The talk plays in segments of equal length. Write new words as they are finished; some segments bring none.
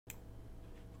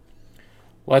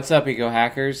What's up, Ego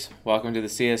Hackers? Welcome to the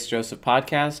CS Joseph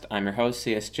podcast. I'm your host,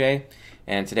 CSJ,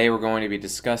 and today we're going to be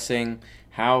discussing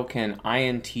how can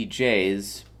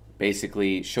INTJs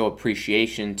basically show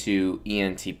appreciation to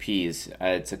ENTPs.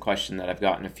 It's a question that I've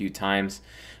gotten a few times,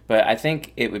 but I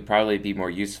think it would probably be more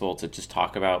useful to just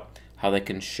talk about how they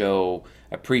can show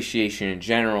appreciation in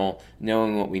general,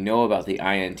 knowing what we know about the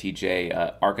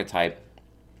INTJ archetype,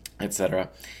 etc.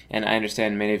 And I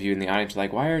understand many of you in the audience are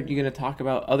like, why aren't you going to talk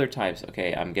about other types?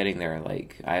 Okay, I'm getting there.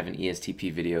 Like, I have an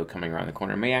ESTP video coming around the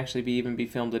corner. It may actually even be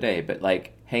filmed today, but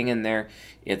like, hang in there.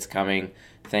 It's coming.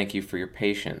 Thank you for your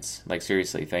patience. Like,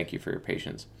 seriously, thank you for your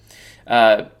patience.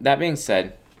 That being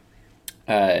said,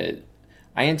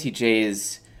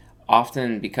 INTJs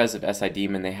often, because of SI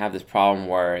Demon, they have this problem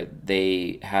where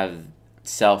they have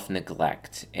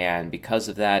self-neglect, and because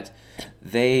of that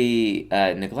they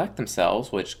neglect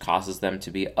themselves, which causes them to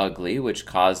be ugly, which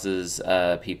causes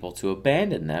people to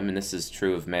abandon them. And this is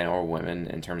true of men or women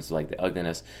in terms of like the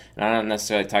ugliness, and I'm not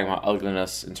necessarily talking about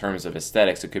ugliness in terms of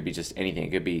aesthetics. It could be just anything.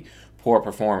 It could be poor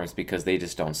performance because they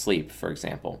just don't sleep, for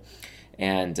example,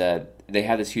 and they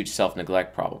have this huge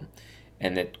self-neglect problem,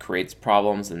 and it creates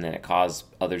problems, and then it causes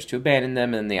others to abandon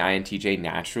them, and the INTJ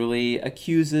naturally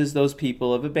accuses those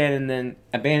people of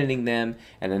abandoning them,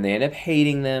 and then they end up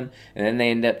hating them, and then they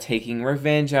end up taking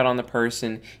revenge out on the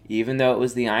person, even though it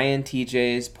was the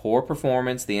INTJ's poor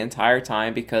performance the entire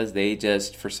time, because they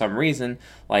just, for some reason,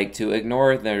 like to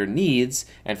ignore their needs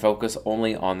and focus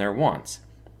only on their wants.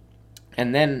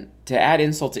 And then, to add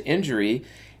insult to injury,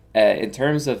 in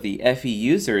terms of the FE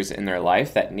users in their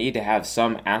life that need to have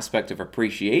some aspect of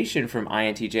appreciation from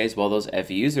INTJs, well, those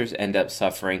FE users end up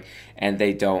suffering and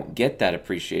they don't get that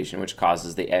appreciation, which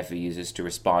causes the FE users to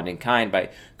respond in kind by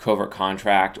covert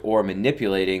contract or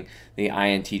manipulating the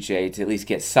INTJ to at least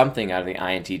get something out of the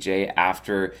INTJ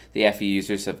after the FE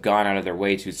users have gone out of their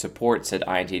way to support said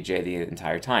INTJ the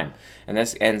entire time. And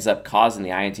this ends up causing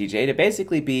the INTJ to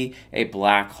basically be a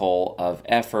black hole of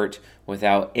effort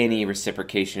without any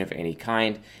reciprocation of any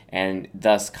kind, and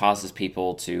thus causes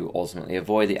people to ultimately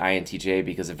avoid the INTJ,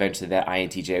 because eventually that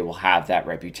INTJ will have that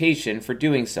reputation for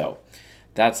doing so.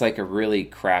 That's like a really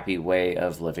crappy way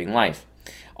of living life.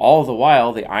 All the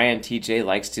while, the INTJ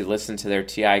likes to listen to their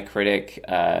TI critic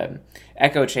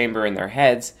echo chamber in their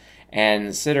heads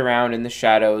and sit around in the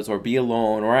shadows or be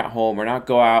alone or at home or not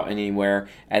go out anywhere,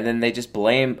 and then they just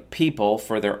blame people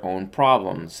for their own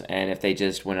problems. And if they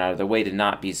just went out of their way to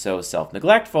not be so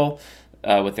self-neglectful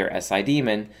with their SI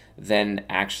Demon, then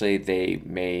actually they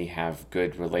may have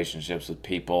good relationships with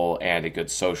people and a good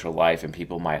social life, and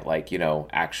people might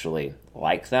actually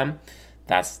like them.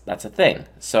 That's a thing.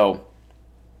 So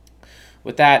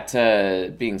with that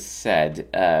being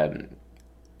said,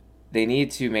 they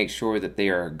need to make sure that they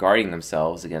are guarding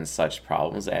themselves against such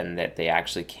problems, and that they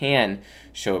actually can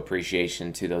show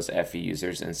appreciation to those FE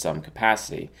users in some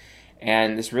capacity.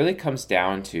 And this really comes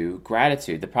down to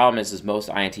gratitude. The problem is most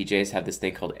INTJs have this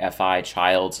thing called FI,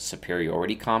 child's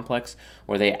superiority complex,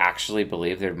 where they actually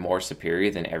believe they're more superior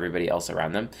than everybody else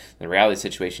around them. The reality of the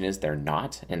situation is they're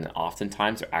not, and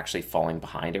oftentimes they're actually falling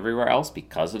behind everywhere else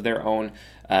because of their own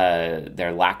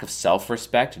their lack of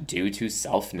self-respect due to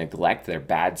self-neglect, their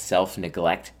bad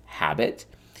self-neglect habit.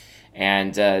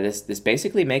 And this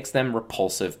basically makes them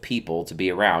repulsive people to be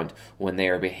around when they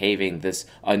are behaving this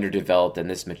underdeveloped and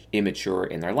this immature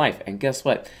in their life. And guess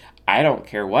what? I don't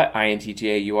care what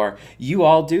INTJ you are. You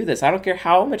all do this. I don't care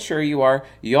how mature you are.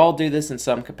 You all do this in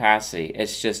some capacity.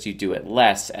 It's just you do it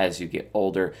less as you get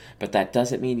older. But that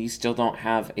doesn't mean you still don't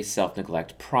have a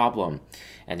self-neglect problem.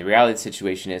 And the reality of the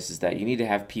situation is that you need to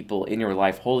have people in your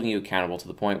life holding you accountable to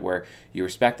the point where you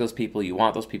respect those people, you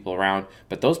want those people around,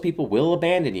 but those people will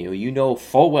abandon you. You know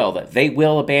full well that they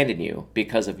will abandon you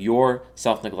because of your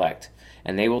self-neglect.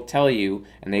 And they will tell you,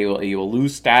 and you will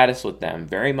lose status with them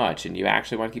very much, and you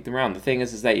actually want to keep them around. The thing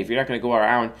is that if you're not going to go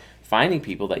around finding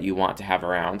people that you want to have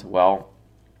around, well,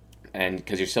 and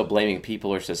because you're still blaming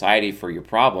people or society for your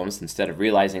problems instead of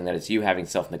realizing that it's you having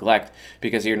self-neglect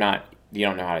because you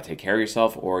don't know how to take care of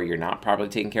yourself, or you're not properly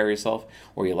taking care of yourself,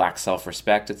 or you lack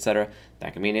self-respect, etc.,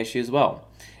 that can be an issue as well.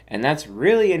 And that's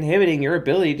really inhibiting your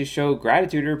ability to show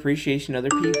gratitude or appreciation to other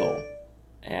people.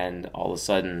 And all of a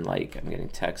sudden, I'm getting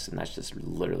texts, and that's just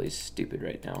literally stupid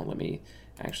right now. Let me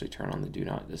actually turn on the do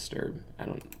not disturb.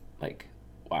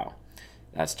 Wow,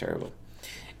 that's terrible.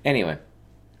 Anyway,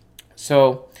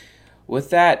 so with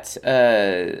that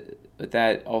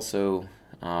also,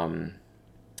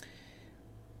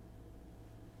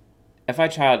 FI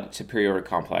child superiority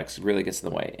complex really gets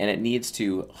in the way, and it needs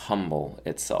to humble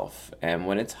itself. And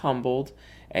when it's humbled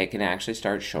it can actually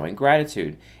start showing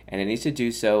gratitude. And it needs to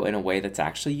do so in a way that's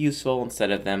actually useful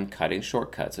instead of them cutting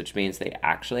shortcuts, which means they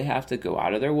actually have to go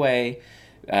out of their way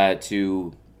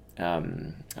to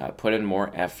put in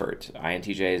more effort.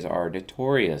 INTJs are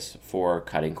notorious for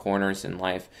cutting corners in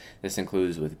life. This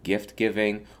includes with gift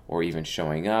giving or even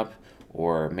showing up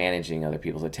or managing other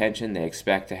people's attention. They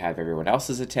expect to have everyone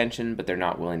else's attention, but they're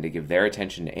not willing to give their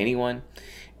attention to anyone.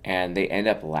 And they end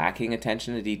up lacking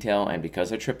attention to detail, and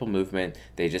because of triple movement,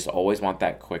 they just always want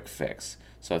that quick fix.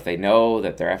 So if they know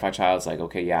that their FI child's like,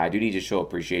 okay, yeah, I do need to show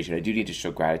appreciation, I do need to show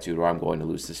gratitude, or I'm going to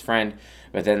lose this friend,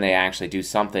 but then they actually do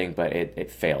something, but it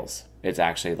fails. It's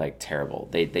actually like terrible.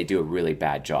 They do a really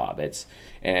bad job. It's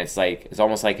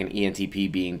almost like an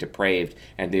ENTP being depraved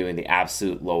and doing the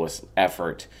absolute lowest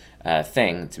effort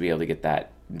thing to be able to get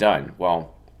that done.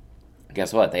 Well,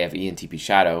 guess what? They have ENTP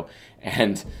shadow,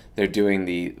 and they're doing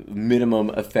the minimum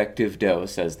effective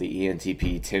dose, as the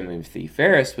ENTP Timothy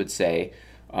Ferris would say.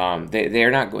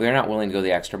 They're not willing to go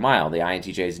the extra mile. The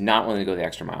INTJ is not willing to go the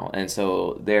extra mile, and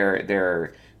so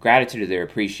their gratitude or their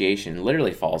appreciation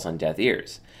literally falls on deaf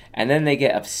ears. And then they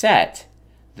get upset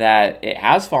that it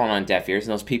has fallen on deaf ears,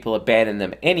 and those people abandon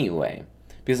them anyway.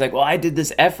 Because like, well, I did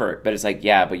this effort, but it's like,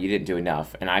 yeah, but you didn't do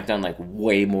enough, and I've done like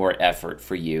way more effort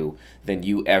for you than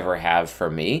you ever have for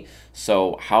me.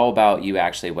 So how about you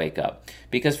actually wake up?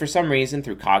 Because for some reason,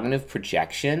 through cognitive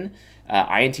projection,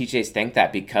 INTJs think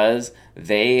that because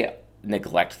they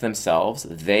neglect themselves,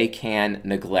 they can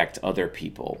neglect other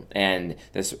people. And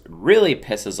this really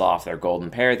pisses off their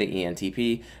golden pair, the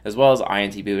ENTP, as well as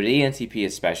INTP, but ENTP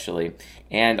especially,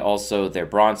 and also their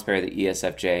bronze pair, the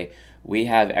ESFJ. We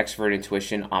have extrovert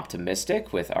intuition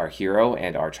optimistic with our hero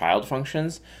and our child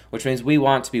functions, which means we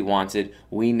want to be wanted.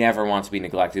 We never want to be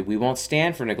neglected. We won't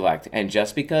stand for neglect. And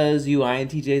just because you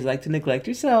INTJs like to neglect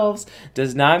yourselves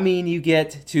does not mean you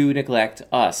get to neglect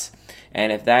us.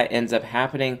 And if that ends up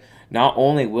happening, not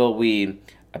only will we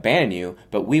abandon you,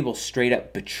 but we will straight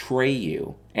up betray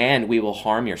you. And we will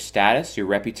harm your status, your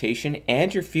reputation,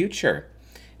 and your future.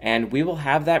 And we will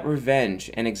have that revenge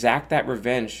and exact that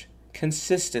revenge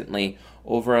consistently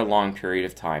over a long period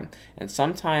of time. And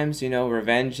sometimes,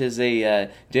 revenge is a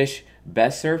dish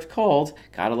best served cold.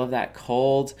 Gotta love that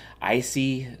cold,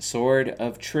 icy sword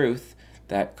of truth,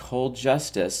 that cold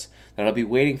justice that'll be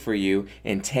waiting for you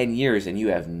in 10 years, and you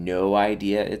have no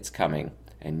idea it's coming,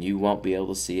 and you won't be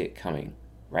able to see it coming,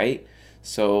 right?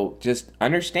 So just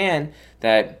understand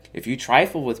that if you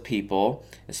trifle with people,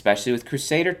 especially with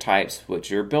crusader types,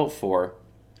 which you're built for,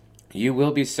 you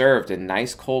will be served a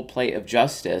nice cold plate of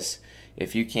justice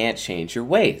if you can't change your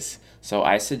ways. So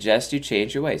I suggest you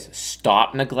change your ways.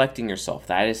 Stop neglecting yourself.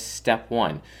 That is step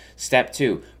 1. Step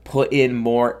 2, put in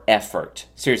more effort.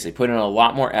 Seriously, put in a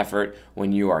lot more effort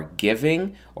when you are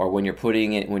giving or when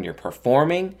you're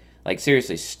performing. Like,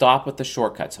 seriously, stop with the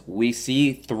shortcuts. We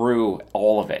see through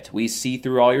all of it. We see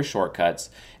through all your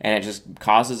shortcuts, and it just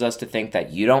causes us to think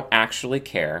that you don't actually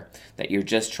care, that you're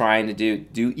just trying to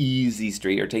do easy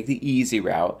street or take the easy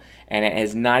route, and it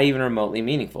is not even remotely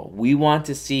meaningful. We want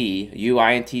to see you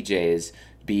INTJs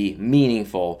be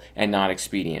meaningful and not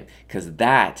expedient, because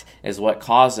that is what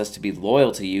caused us to be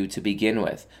loyal to you to begin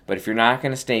with. But if you're not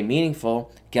going to stay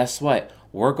meaningful, guess what?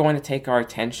 We're going to take our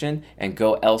attention and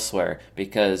go elsewhere,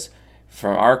 because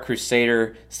from our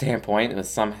crusader standpoint,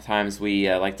 sometimes we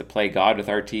like to play God with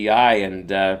our TI and,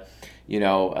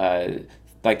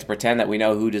 like to pretend that we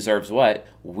know who deserves what.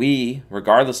 We,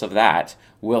 regardless of that,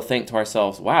 will think to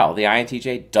ourselves, wow, the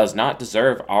INTJ does not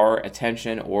deserve our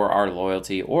attention or our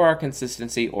loyalty or our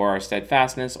consistency or our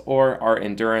steadfastness or our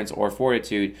endurance or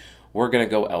fortitude. We're going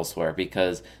to go elsewhere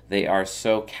because they are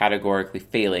so categorically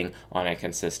failing on a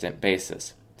consistent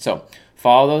basis. So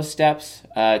follow those steps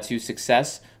to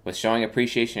success with showing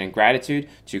appreciation and gratitude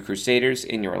to crusaders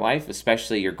in your life,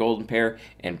 especially your golden pair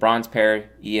and bronze pair,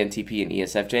 ENTP and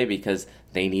ESFJ, because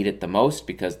they need it the most,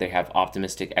 because they have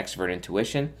optimistic extrovert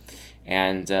intuition.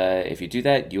 And if you do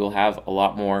that, you will have a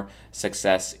lot more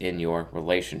success in your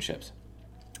relationships.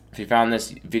 If you found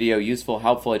this video useful,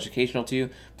 helpful, educational to you,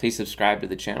 please subscribe to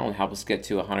the channel and help us get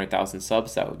to 100,000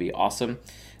 subs. That would be awesome.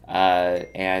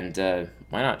 And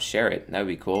why not share it? That would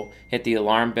be cool. Hit the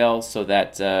alarm bell so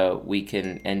that we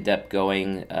can end up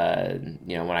going, when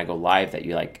I go live, that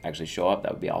you actually show up.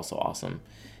 That would be also awesome.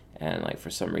 And for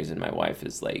some reason, my wife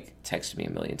is texting me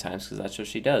a million times because that's what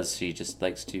she does. She just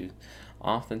likes to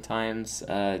oftentimes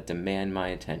demand my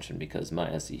attention because my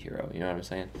SE hero. You know what I'm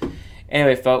saying?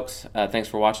 Anyway, folks, thanks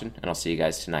for watching, and I'll see you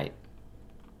guys tonight.